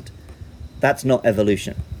at the end. That's not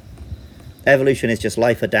evolution. Evolution is just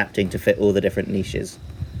life adapting to fit all the different niches,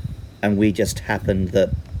 and we just happened that,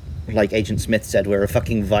 like Agent Smith said, we're a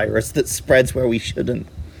fucking virus that spreads where we shouldn't.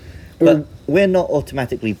 But we're not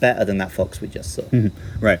automatically better than that fox we just saw.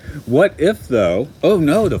 Right. What if, though, oh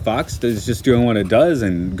no, the fox is just doing what it does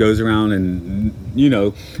and goes around and,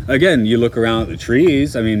 again, you look around at the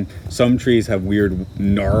trees. I mean, some trees have weird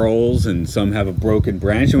gnarls and some have a broken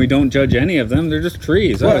branch, and we don't judge any of them. They're just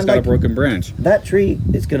trees. Well, It's got a like- broken branch. That tree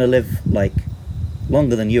is going to live, like,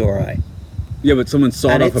 longer than you or I. Yeah, but someone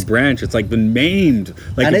sawed And off a it's- branch. It's like been maimed.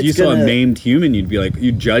 Like And if you it's saw a gonna- maimed human, you'd be like,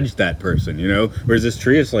 you judge that person, Whereas this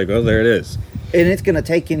tree, it's like, oh, there it is. And it's going to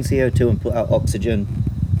take in CO2 and put out oxygen.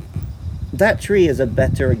 That tree is a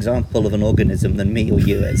better example of an organism than me or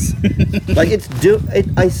you is. Like,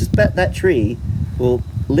 I suspect that tree will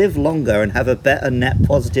live longer and have a better net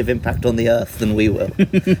positive impact on the earth than we will.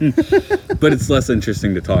 But it's less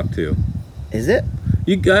interesting to talk to. Is it?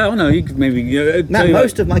 I don't know. You could maybe. Now, tell you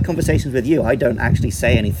most what, of my conversations with you, I don't actually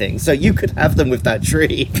say anything, so you could have them with that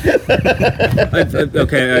tree.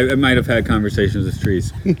 I might have had conversations with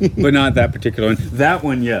trees, but not that particular one. That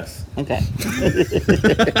one, yes. Okay.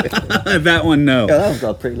 That one, no. Yeah, that one's got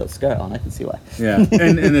a pretty little skirt on, I can see why. Yeah,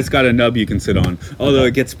 and it's got a nub you can sit on. Although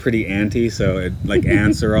it gets pretty anty, so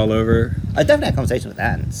ants are all over. I definitely had a conversation with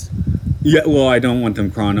ants. Yeah, well, I don't want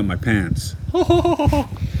them crawling up my pants.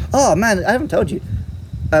 Oh, man, I haven't told you.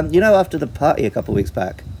 After the party a couple of weeks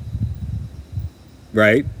back,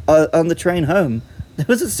 Right? on the train home, there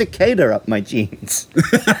was a cicada up my jeans.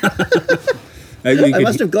 I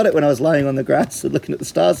must have got it when I was lying on the grass and looking at the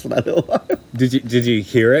stars for that little while. Did you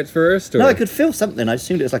hear it first? Or? No, I could feel something. I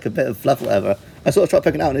assumed it was like a bit of fluff or whatever. I sort of tried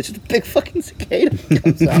poking it out, and it's just a big fucking cicada that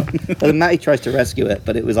comes out. Well, then Matty tries to rescue it,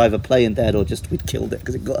 but it was either playing dead or just we'd killed it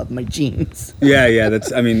because it got up my jeans. Yeah.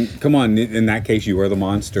 That's. I mean, come on. In that case, you are the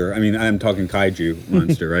monster. I mean, I'm talking kaiju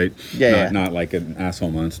monster, right? Yeah. Not like an asshole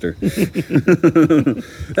monster. That'd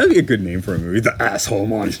be a good name for a movie, The Asshole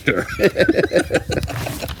Monster.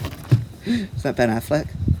 Is that Ben Affleck?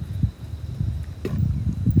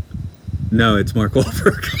 No, it's Mark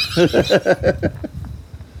Wahlberg.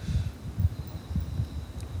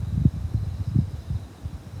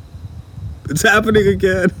 It's happening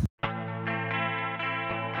again.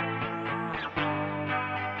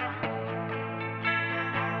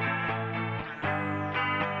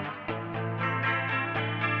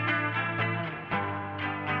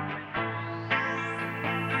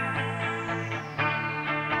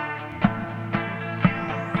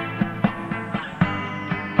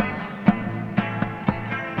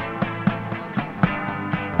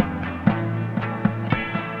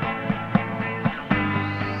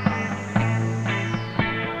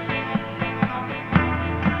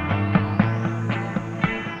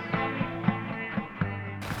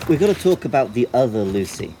 we got to talk about the other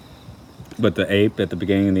Lucy. But the ape at the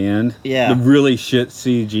beginning and the end? Yeah. The really shit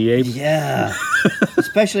CG ape? Yeah.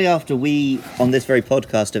 Especially after we, on this very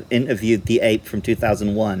podcast, have interviewed the ape from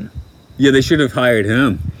 2001. Yeah, they should have hired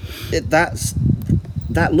him.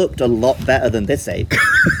 That looked a lot better than this ape.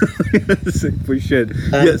 We should.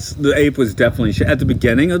 Yes, the ape was definitely shit. At the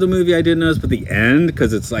beginning of the movie, I didn't notice, but the end,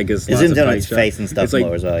 because it's like it's It lots of zoomed in on fight its shots. face and stuff It's like,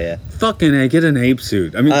 more as well, yeah. fucking A, get an ape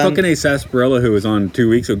suit. I mean, fucking A Sarsaparilla, who was on 2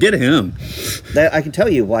 weeks ago, get him. I can tell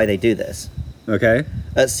you why they do this. Okay?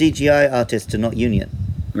 CGI artists are not union.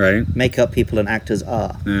 Right? Makeup people and actors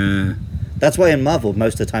are. That's why in Marvel,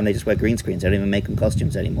 most of the time they just wear green screens. They don't even make them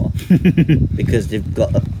costumes anymore. Because they've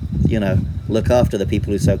got to, look after the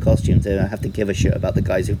people who sew costumes. They don't have to give a shit about the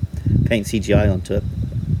guys who paint CGI onto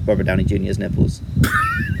Robert Downey Jr.'s nipples.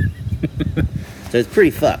 So it's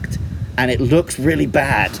pretty fucked. And it looks really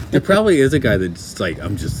bad. There probably is a guy that's like,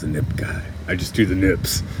 I'm just the nip guy. I just do the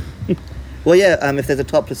nips. Well, yeah, if there's a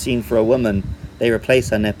topless scene for a woman, they replace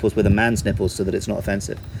her nipples with a man's nipples so that it's not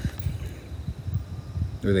offensive.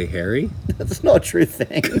 Are they hairy? That's not a true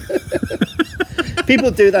thing.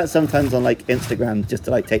 People do that sometimes on like Instagram just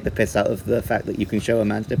to like take the piss out of the fact that you can show a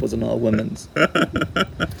man's nipples and not a woman's.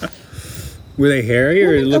 Were they hairy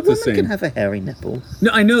or it looked the A woman same? can have a hairy nipple.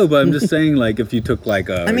 No, I know, but I'm just saying, like, if you took like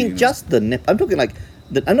a. I mean, just the nip. I'm talking like.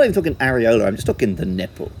 I'm not even talking areola. I'm just talking the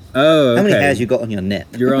nipple. Oh, okay. How many hairs you got on your nip?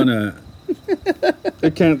 You're on a.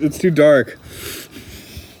 It can't. It's too dark.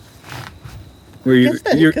 Are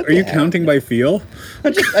you counting by feel?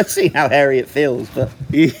 I've seen how hairy it feels, but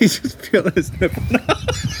He's just feeling his nipple.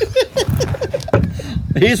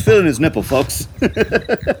 he's feeling his nipple, folks.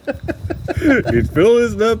 He's feeling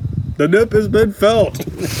his nip. The nip has been felt.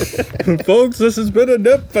 Folks, this has been a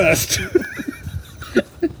nip fest.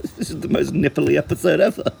 This is the most nipply episode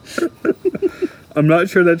ever. I'm not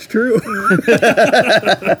sure that's true.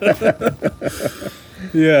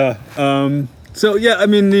 Yeah. So, yeah, I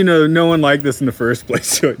mean, no one liked this in the first place,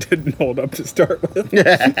 so it didn't hold up to start with.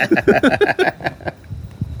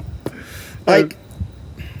 Like,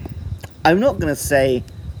 I'm not going to say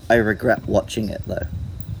I regret watching it, though.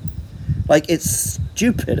 Like, it's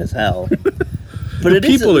stupid as hell. But it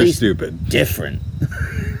is People at are least stupid. different.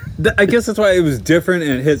 I guess that's why it was different,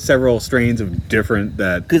 and it hit several strains of different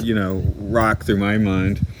that, 'Cause- rock through my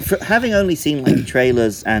mind. For having only seen, like,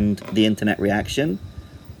 trailers and the internet reaction,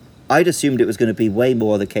 I'd assumed it was going to be way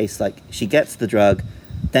more the case, like, she gets the drug,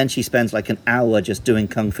 then she spends, like, an hour just doing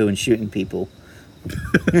kung fu and shooting people.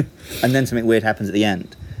 And then something weird happens at the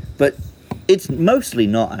end. But it's mostly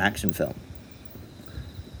not an action film.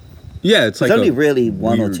 Yeah, it's There's like only really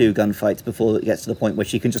one or weird- two gunfights before it gets to the point where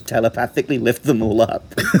she can just telepathically lift them all up.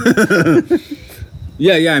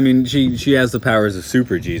 Yeah, I mean, she has the powers of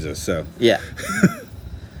Super Jesus, so... Yeah.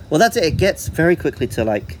 Well, that's it. It gets very quickly to,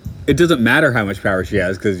 like... It doesn't matter how much power she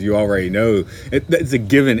has, because you already know... It's a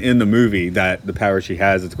given in the movie that the power she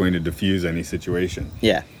has is going to diffuse any situation.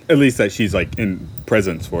 Yeah. At least that she's, like, in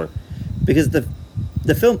presence for. Because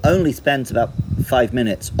the film only spends about 5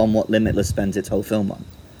 minutes on what Limitless spends its whole film on.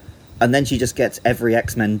 And then she just gets every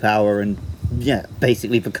X-Men power and, yeah,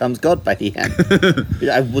 basically becomes God by the end.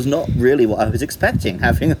 I was not really what I was expecting,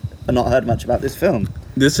 having not heard much about this film.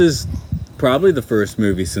 This is probably the first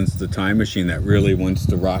movie since The Time Machine that really wants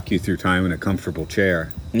to rock you through time in a comfortable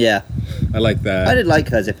chair. Yeah. I like that. I did like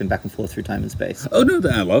her zipping back and forth through time and space. Oh, no,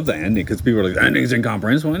 I love the ending, because people are like, the ending's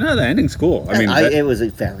incomprehensible. No, the ending's cool. I mean... It was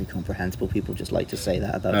very comprehensible. People just like to say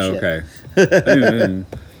that about shit. Okay.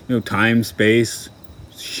 Time, space...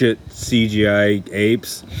 shit, CGI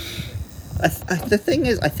apes. The thing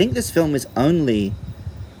is, I think this film is only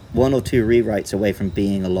 1 or 2 rewrites away from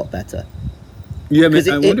being a lot better. Yeah, Because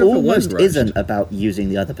I it wonder if it was almost rushed. isn't about using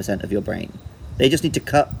the other percent of your brain. They just need to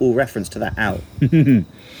cut all reference to that out. Because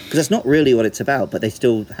that's not really what it's about, but they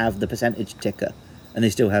still have the percentage ticker. And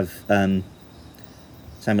they still have not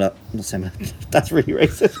Samuel, that's really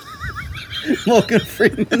racist. Morgan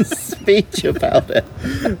Freeman's speech about it.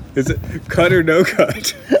 Is it cut or no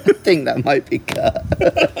cut? I think that might be cut.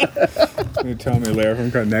 You tell me later if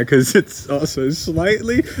I'm cutting that, because it's also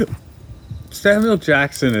slightly... Samuel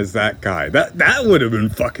Jackson is that guy. That would have been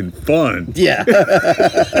fucking fun. Yeah.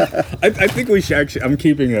 I think we should actually... I'm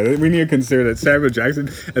keeping it. We need to consider that Samuel Jackson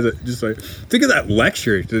as a... Just like... Think of that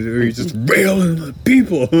lecture where he's just railing at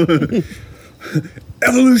people.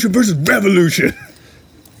 Evolution versus revolution.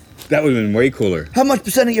 That would have been way cooler. How much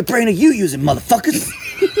percent of your brain are you using, motherfuckers?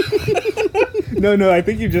 No, I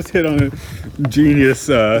think you just hit on a genius.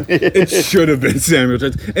 It should have been Samuel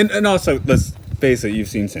Jackson. And also, let's face it, you've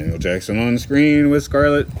seen Samuel Jackson on screen with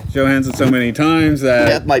Scarlett Johansson so many times that...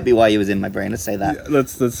 That might be why he was in my brain. Let's say that.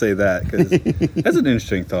 Let's say that, because that's an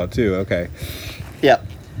interesting thought, too. Okay. Yeah.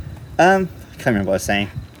 Can't remember what I was saying.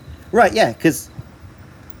 Right, yeah, because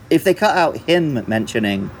if they cut out him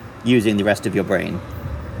mentioning using the rest of your brain,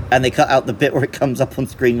 and they cut out the bit where it comes up on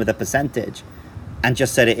screen with a percentage, and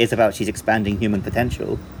just said it is about she's expanding human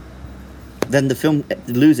potential, then the film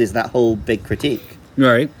loses that whole big critique.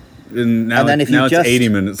 Right. And now, then if now you it's 80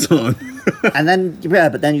 minutes long. And then, yeah,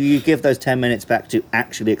 but then you give those 10 minutes back to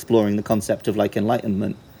actually exploring the concept of, like,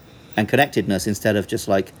 enlightenment and connectedness instead of just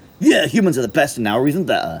like, yeah, humans are the best and now we're even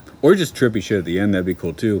better. Or just trippy shit at the end. That'd be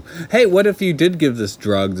cool, too. Hey, what if you did give this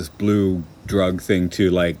drug, this blue drug thing to,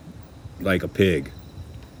 like a pig?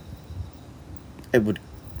 It would...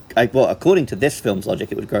 well, according to this film's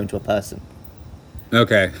logic, it would grow into a person.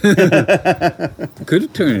 Okay. Could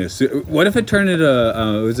it turn into... What if it turned into...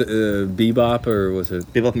 was it Bebop or was it...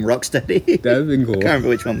 Bebop and Rocksteady? That would have been cool. I can't remember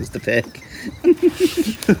which one was the pig.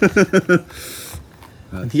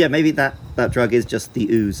 Yeah, maybe that drug is just the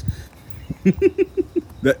ooze.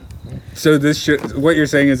 So this should... What you're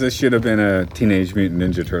saying is this should have been a Teenage Mutant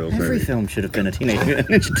Ninja Turtles Every movie. film should have been a Teenage Mutant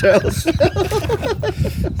Ninja Turtles.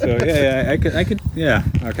 So yeah, I could, yeah,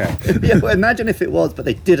 okay. Yeah, well, imagine if it was, but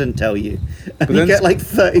they didn't tell you. And you then- get like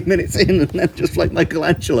 30 minutes in and then just like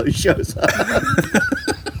Michelangelo shows up.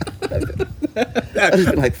 I'd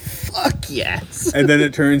just be like, fuck yes. And then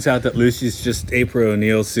it turns out that Lucy's just April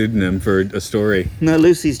O'Neil's pseudonym for a story. No,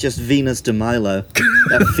 Lucy's just Venus de Milo,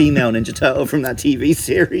 that female Ninja Turtle from that TV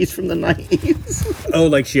series from the 90s. Oh,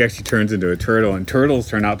 like she actually turns into a turtle, and turtles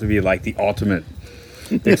turn out to be like the ultimate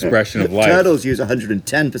expression of life. Turtles use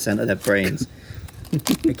 110% of their brains.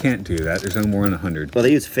 They can't do that. There's no more than 100. Well,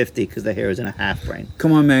 they use 50 because their hero's in a half brain.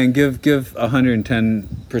 Come on, man. Give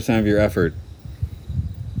 110% of your effort.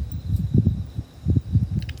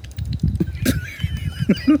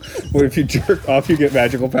 What if you jerk off, you get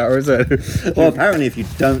magical powers? Well, apparently if you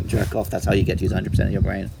don't jerk off, that's how you get to use 100% of your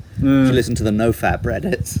brain. If you listen to the no-fat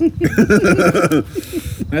Reddits.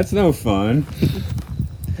 That's no fun.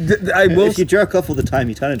 If you jerk off all the time,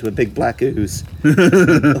 you turn into a big black ooze.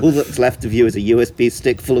 All that's left of you is a USB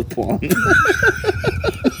stick full of porn.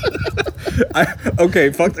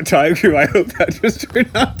 Okay, fuck the time crew. I hope that just turned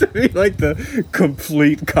out to be like the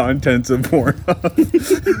complete contents of Pornhub.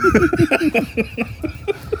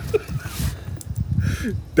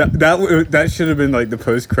 That should have been like the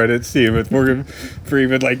post-credits scene with Morgan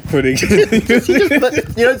Freeman like putting. You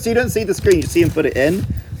don't see the screen. You see him put it in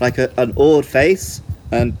like an awed face,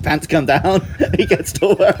 and pants come down. He gets to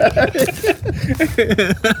work.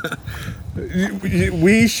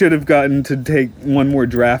 We should have gotten to take one more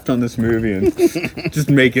draft on this movie and just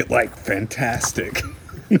make it like fantastic.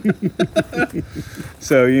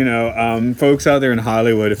 So, folks out there in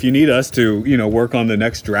Hollywood, if you need us to, work on the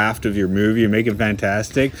next draft of your movie and make it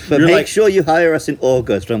fantastic, But make sure you hire us in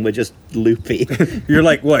August when we're just loopy. You're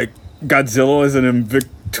like, what? Godzilla isn't in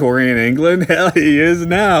Victorian England? Hell, he is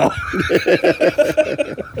now.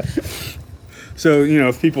 So,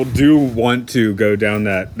 if people do want to go down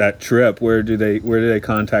that trip, where do they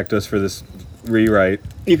contact us for this rewrite?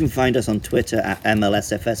 You can find us on Twitter at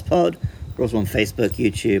MLSFSPod. We're also on Facebook,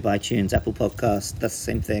 YouTube, iTunes, Apple Podcasts. That's the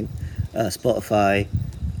same thing. Spotify.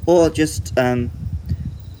 Or just,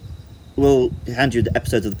 we'll hand you the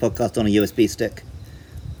episodes of the podcast on a USB stick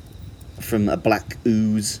from a black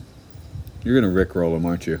ooze. You're going to rickroll them,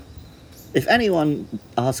 aren't you? If anyone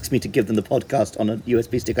asks me to give them the podcast on a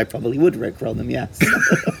USB stick, I probably would rickroll them, yes.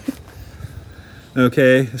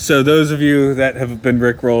 Okay, so those of you that have been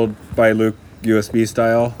rickrolled by Luke USB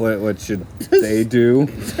style, what should they do?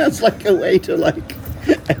 Sounds like a way to,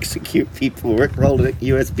 execute people, rickroll it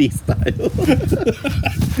USB style.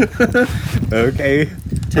 Okay.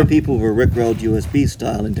 10 people were rickrolled USB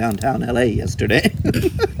style in downtown LA yesterday.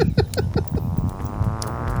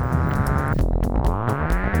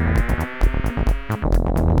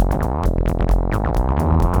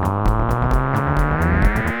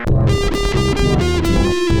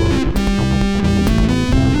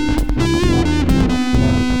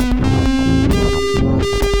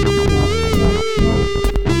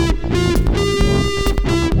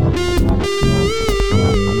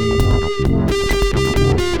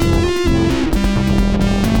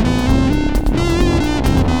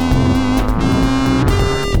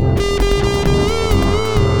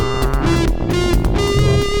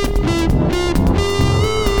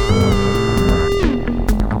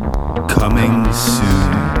 Coming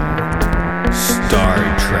soon. Star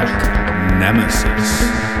Trek Nemesis.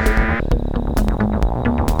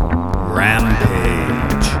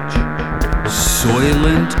 Rampage.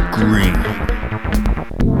 Soylent Green.